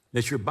this,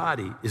 that your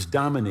body is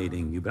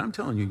dominating you, but I'm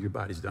telling you, your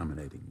body's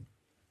dominating you.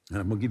 And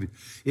I'm going to give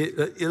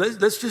you,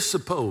 let's just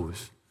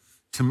suppose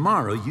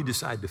tomorrow you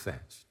decide to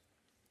fast.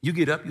 You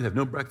get up, you have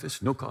no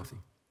breakfast, no coffee,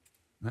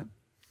 right?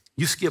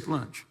 You skip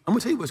lunch. I'm going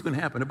to tell you what's going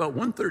to happen. About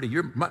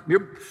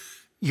 1:30,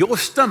 your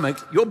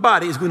stomach, your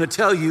body is going to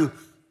tell you,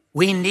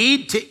 we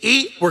need to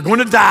eat, we're going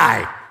to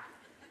die.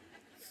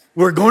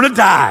 We're going to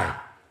die.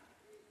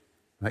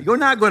 Right? You're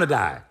not going to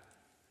die,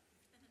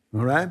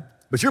 all right?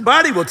 But your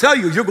body will tell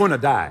you you're going to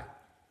die.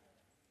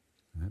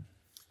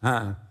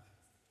 Right?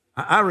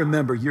 I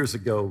remember years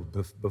ago,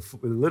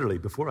 literally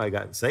before I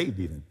got saved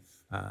even,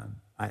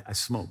 I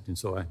smoked, and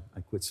so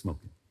I quit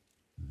smoking.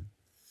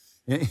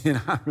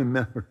 And I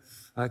remember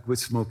I quit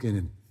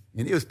smoking,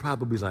 and it was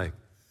probably like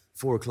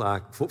 4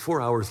 o'clock,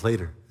 4 hours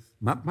later,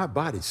 my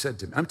body said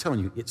to me, I'm telling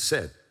you, it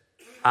said,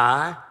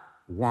 I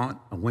want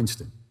a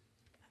Winston.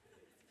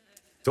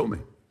 Told me.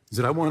 He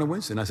said, I want a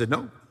Winston. I said,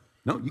 no,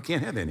 you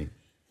can't have any.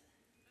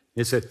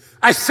 It said,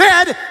 I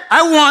said,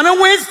 I want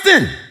a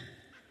Winston.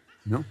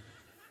 No.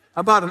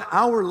 About an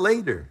hour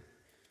later,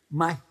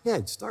 my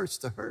head starts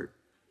to hurt.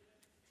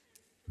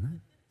 Right?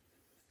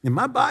 And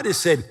my body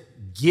said,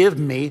 give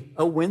me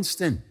a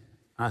Winston.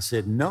 I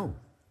said, no,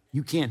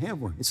 you can't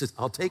have one. It says,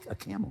 I'll take a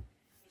Camel.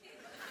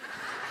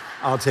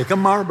 I'll take a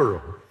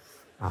Marlboro.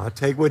 I'll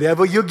take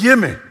whatever you give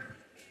me.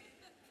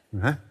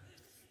 Right?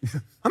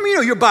 I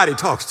mean, your body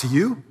talks to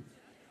you,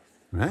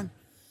 right?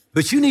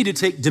 But you need to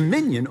take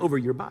dominion over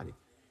your body.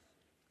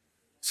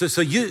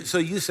 So you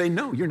say,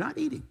 no, you're not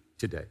eating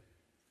today.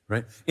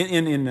 Right?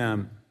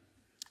 In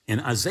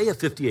Isaiah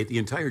 58, the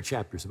entire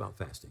chapter is about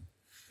fasting.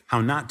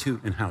 How not to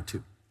and how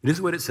to. This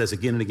is what it says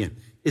again and again.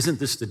 Isn't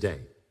this the day?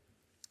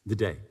 The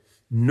day.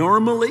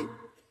 Normally,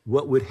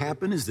 what would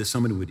happen is that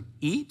someone would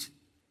eat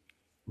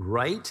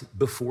right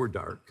before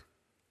dark,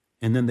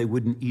 and then they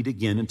wouldn't eat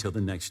again until the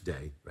next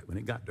day, right when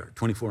it got dark.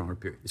 24-hour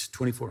period. It's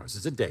 24 hours.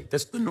 It's a day.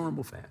 That's the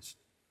normal fast.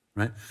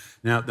 Right?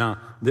 Now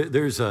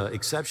there's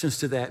exceptions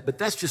to that, but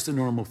that's just a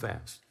normal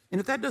fast.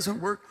 And if that doesn't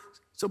work,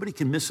 somebody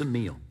can miss a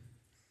meal.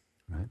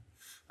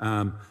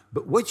 Right?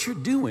 But what you're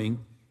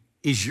doing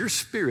is your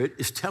spirit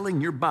is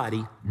telling your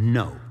body,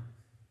 no,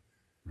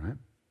 right?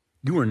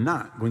 You are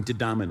not going to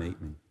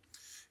dominate me.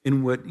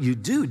 And what you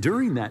do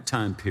during that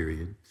time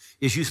period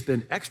is you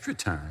spend extra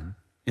time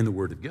in the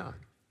Word of God,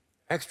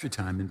 extra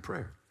time in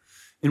prayer.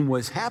 And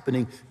what's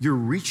happening, you're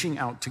reaching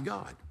out to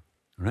God,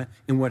 right?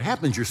 And what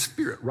happens, your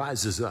spirit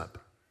rises up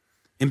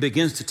and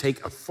begins to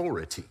take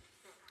authority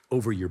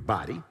over your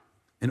body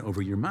and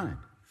over your mind.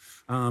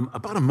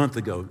 About a month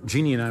ago,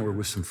 Jeannie and I were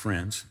with some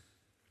friends,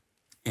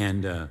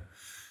 and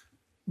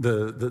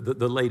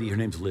the lady, her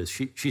name's Liz,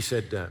 she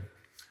said,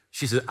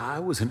 I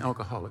was an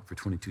alcoholic for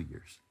 22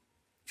 years.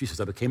 She says,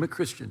 I became a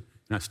Christian,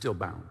 and I'm still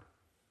bound.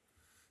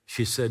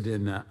 She said,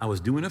 and I was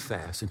doing a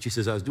fast, and she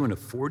says, I was doing a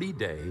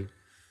 40-day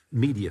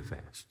media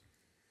fast.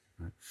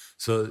 Right?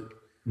 So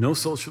no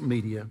social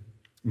media,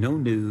 no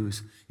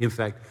news. In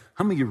fact,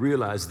 how many of you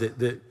realize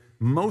that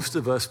most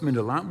of us spend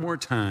a lot more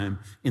time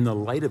in the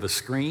light of a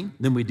screen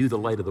than we do the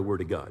light of the Word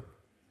of God?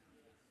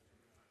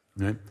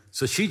 Right?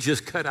 So she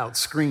just cut out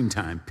screen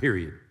time,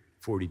 period,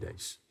 40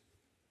 days.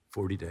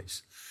 40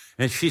 days.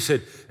 And she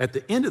said, at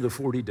the end of the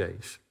 40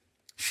 days,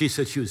 she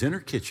said she was in her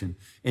kitchen,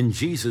 and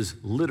Jesus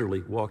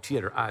literally walked. She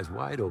had her eyes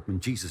wide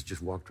open. Jesus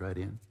just walked right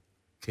in,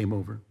 came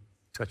over,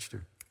 touched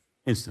her,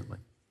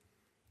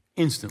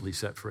 instantly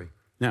set free.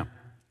 Now,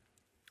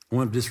 I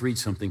want to just read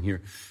something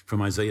here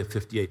from Isaiah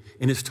 58.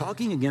 And it's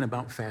talking again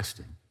about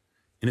fasting.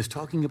 And it's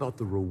talking about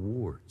the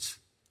rewards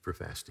for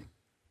fasting.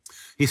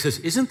 He says,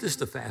 isn't this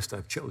the fast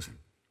I've chosen?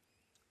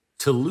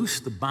 To loose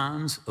the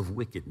bonds of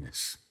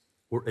wickedness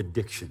or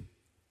addiction.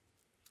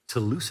 To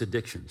loose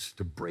addictions,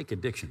 to break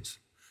addictions.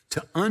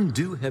 To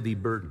undo heavy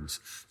burdens.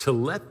 To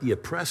let the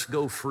oppressed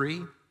go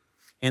free.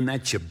 And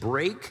that you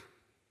break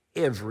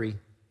every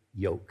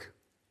yoke.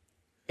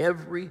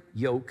 Every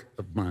yoke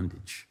of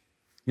bondage.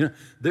 You know,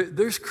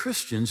 there's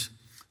Christians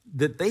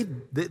that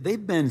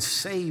they've been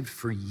saved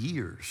for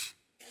years,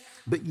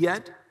 but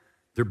yet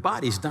their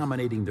body's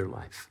dominating their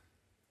life,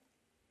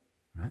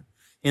 right?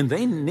 And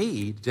they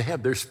need to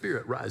have their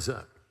spirit rise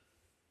up,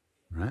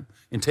 right?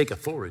 And take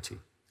authority.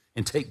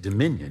 and take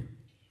dominion.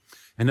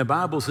 And the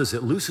Bible says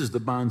it looses the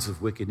bonds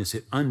of wickedness.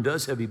 It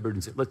undoes heavy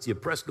burdens. It lets the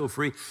oppressed go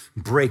free,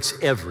 breaks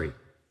every.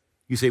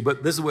 You say,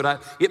 but this is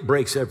it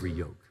breaks every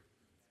yoke.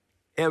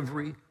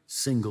 Every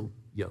single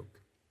yoke,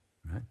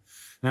 right?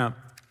 Now,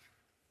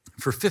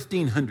 for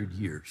 1,500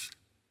 years,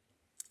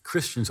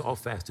 Christians all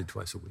fasted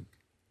twice a week.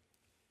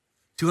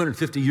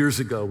 250 years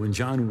ago, when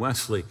John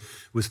Wesley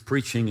was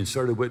preaching and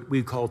started what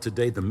we call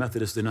today the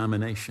Methodist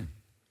denomination,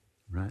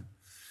 right?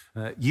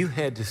 You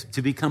had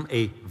to become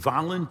a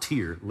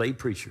volunteer lay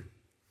preacher.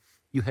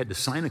 You had to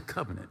sign a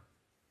covenant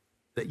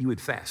that you would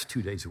fast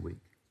 2 days a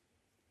week.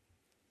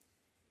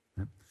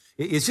 Right?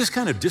 It's just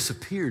kind of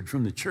disappeared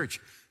from the church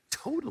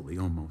totally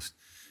almost.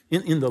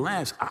 In the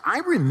last,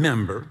 I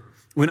remember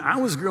when I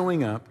was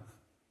growing up,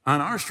 on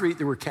our street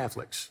there were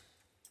Catholics,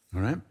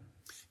 all right?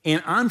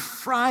 And on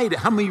Friday,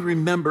 how many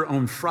remember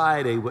on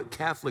Friday what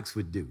Catholics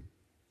would do?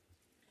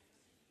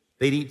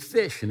 They'd eat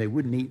fish and they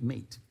wouldn't eat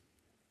meat.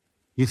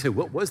 You say,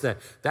 what was that?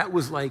 That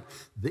was like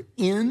the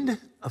end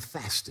of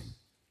fasting,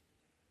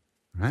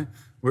 right?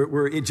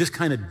 Where it just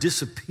kind of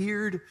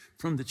disappeared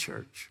from the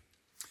church.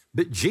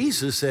 But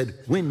Jesus said,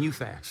 when you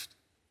fast.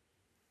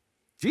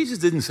 Jesus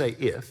didn't say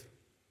if,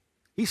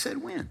 he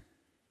said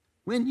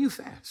when you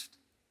fast,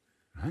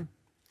 right?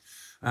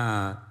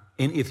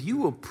 And if you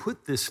will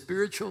put this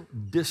spiritual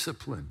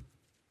discipline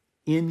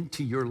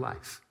into your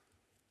life,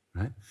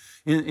 right?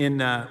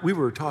 And we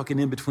were talking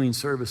in between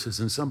services,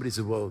 and somebody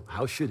said, well,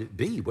 how should it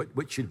be?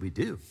 What should we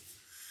do?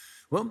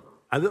 Well,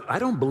 I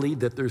don't believe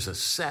that there's a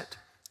set,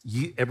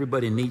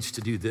 everybody needs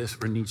to do this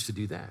or needs to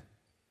do that.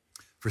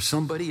 For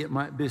somebody, it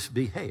might just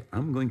be, hey,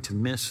 I'm going to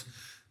miss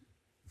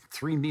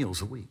 3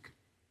 meals a week,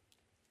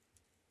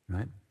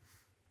 right?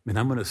 And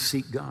I'm going to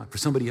seek God. For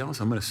somebody else,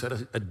 I'm going to set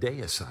a day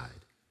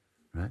aside,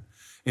 right?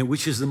 And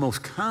which is the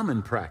most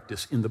common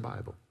practice in the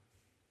Bible.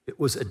 It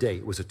was a day.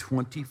 It was a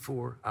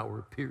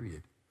 24-hour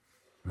period,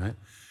 right?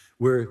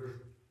 Where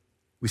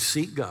we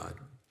seek God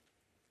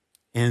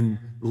and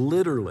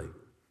literally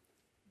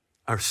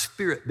our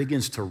spirit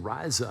begins to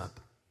rise up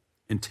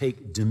and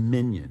take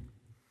dominion.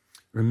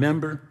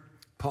 Remember,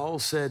 Paul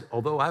said,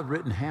 although I've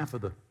written half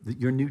of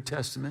your New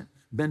Testament,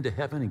 been to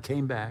heaven and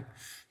came back,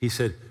 he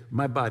said,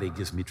 my body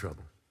gives me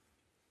trouble.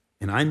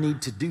 And I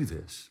need to do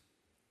this,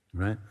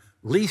 right?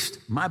 Least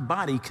my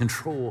body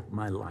control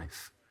my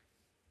life,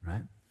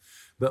 right?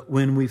 But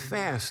when we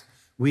fast,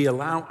 we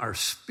allow our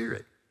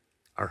spirit,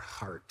 our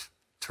heart,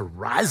 to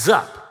rise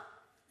up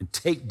and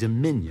take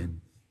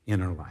dominion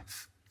in our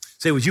life.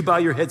 Say, would you bow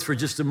your heads for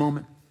just a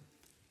moment?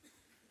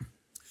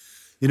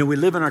 You know, we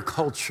live in our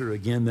culture,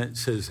 again, that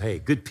says, hey,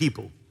 good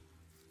people,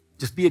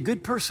 just be a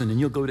good person and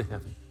you'll go to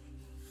heaven.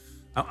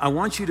 I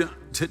want you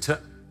to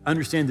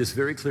understand this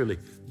very clearly.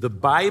 The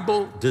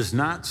Bible does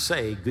not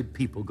say good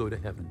people go to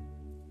heaven.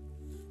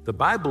 The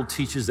Bible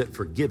teaches that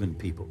forgiven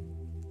people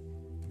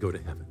go to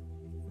heaven.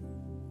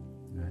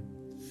 Right?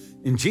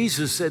 And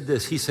Jesus said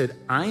this, he said,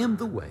 I am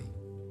the way,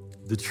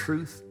 the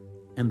truth,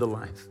 and the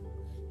life.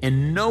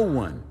 And no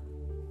one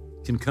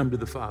can come to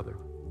the Father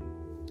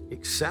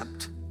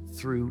except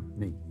through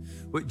me.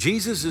 What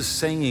Jesus is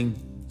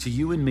saying to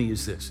you and me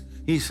is this.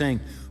 He's saying,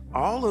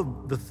 all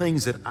of the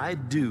things that I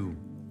do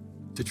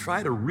to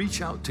try to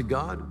reach out to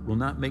God will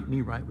not make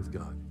me right with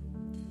God.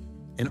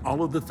 And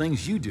all of the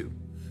things you do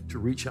to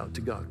reach out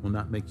to God will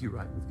not make you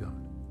right with God.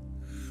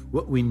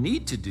 What we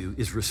need to do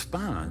is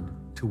respond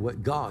to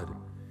what God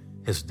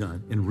has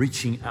done in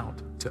reaching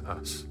out to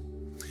us.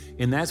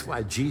 And that's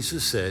why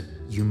Jesus said,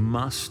 you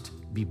must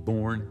be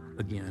born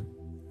again.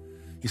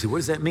 You say, what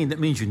does that mean? That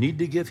means you need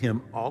to give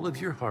him all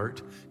of your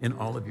heart and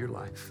all of your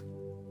life.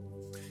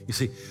 You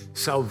see,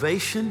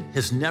 salvation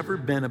has never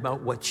been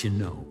about what you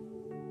know.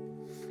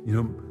 You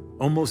know,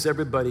 almost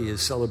everybody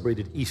has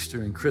celebrated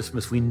Easter and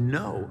Christmas. We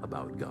know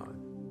about God.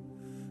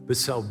 But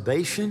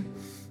salvation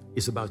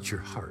is about your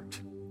heart,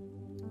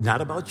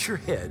 not about your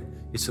head.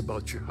 It's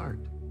about your heart.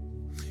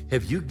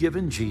 Have you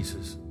given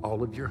Jesus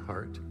all of your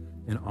heart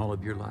and all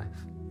of your life?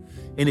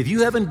 And if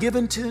you haven't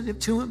given to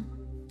him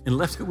and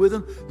left it with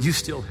him, you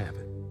still have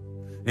it.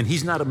 And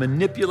he's not a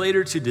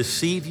manipulator to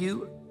deceive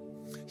you.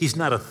 He's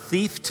not a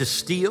thief to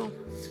steal.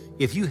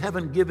 If you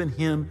haven't given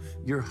him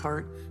your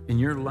heart and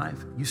your life,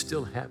 you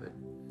still have it.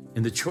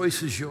 And the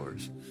choice is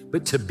yours.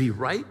 But to be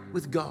right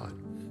with God,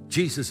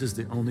 Jesus is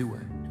the only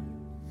way.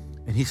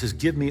 And he says,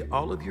 give me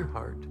all of your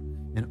heart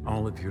and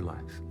all of your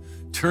life.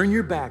 Turn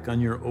your back on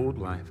your old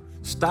life.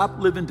 Stop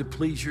living to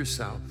please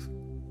yourself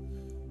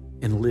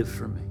and live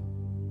for me.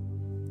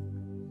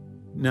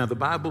 Now, the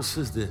Bible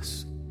says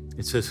this.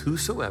 It says,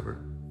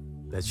 whosoever,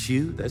 that's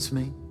you, that's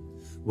me,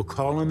 will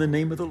call on the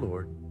name of the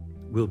Lord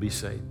will be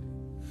saved.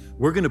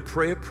 We're going to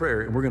pray a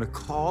prayer and we're going to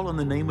call on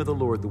the name of the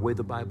Lord the way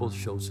the Bible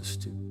shows us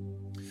to.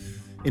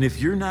 And if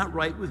you're not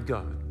right with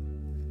God,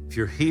 if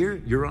you're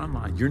here, you're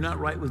online, you're not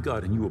right with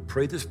God, and you will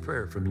pray this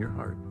prayer from your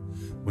heart,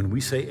 when we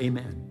say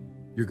amen,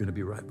 you're going to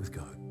be right with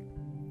God.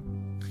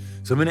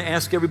 So I'm going to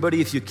ask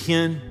everybody, if you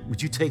can,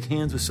 would you take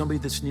hands with somebody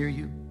that's near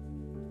you?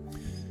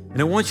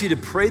 And I want you to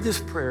pray this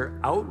prayer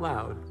out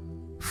loud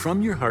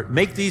from your heart,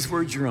 make these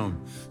words your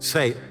own.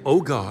 Say,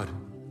 oh God,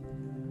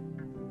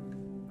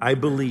 I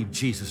believe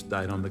Jesus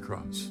died on the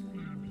cross.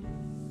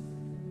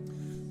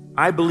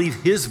 I believe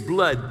his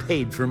blood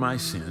paid for my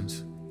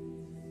sins.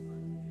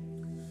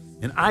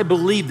 And I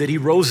believe that he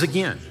rose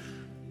again,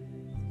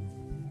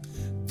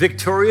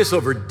 victorious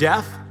over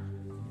death,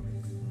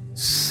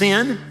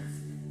 sin,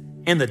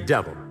 and the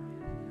devil.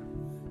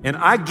 And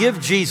I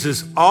give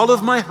Jesus all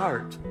of my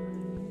heart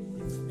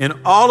and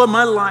all of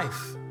my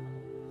life,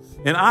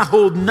 and I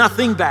hold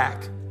nothing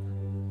back.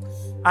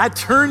 I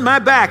turn my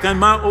back on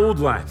my old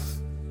life.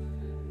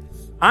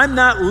 I'm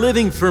not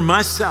living for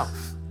myself.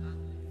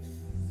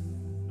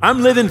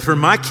 I'm living for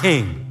my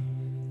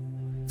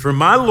King, for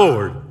my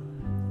Lord,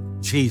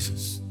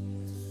 Jesus.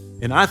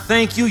 And I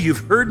thank you,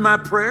 you've heard my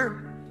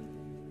prayer,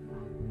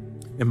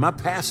 and my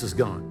past is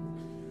gone.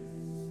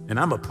 And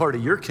I'm a part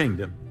of your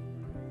kingdom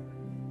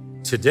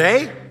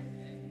today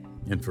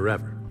and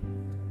forever.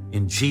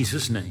 In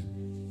Jesus' name,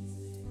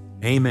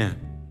 amen.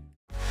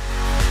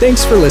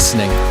 Thanks for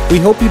listening. We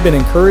hope you've been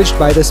encouraged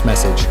by this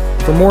message.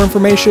 For more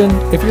information,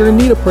 if you're in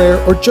need of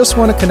prayer or just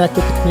want to connect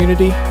with the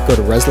community, go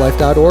to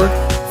reslife.org,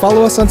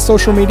 follow us on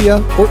social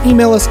media, or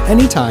email us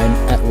anytime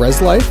at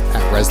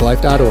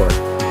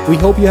reslife@reslife.org. We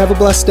hope you have a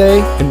blessed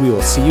day, and we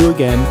will see you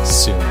again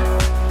soon.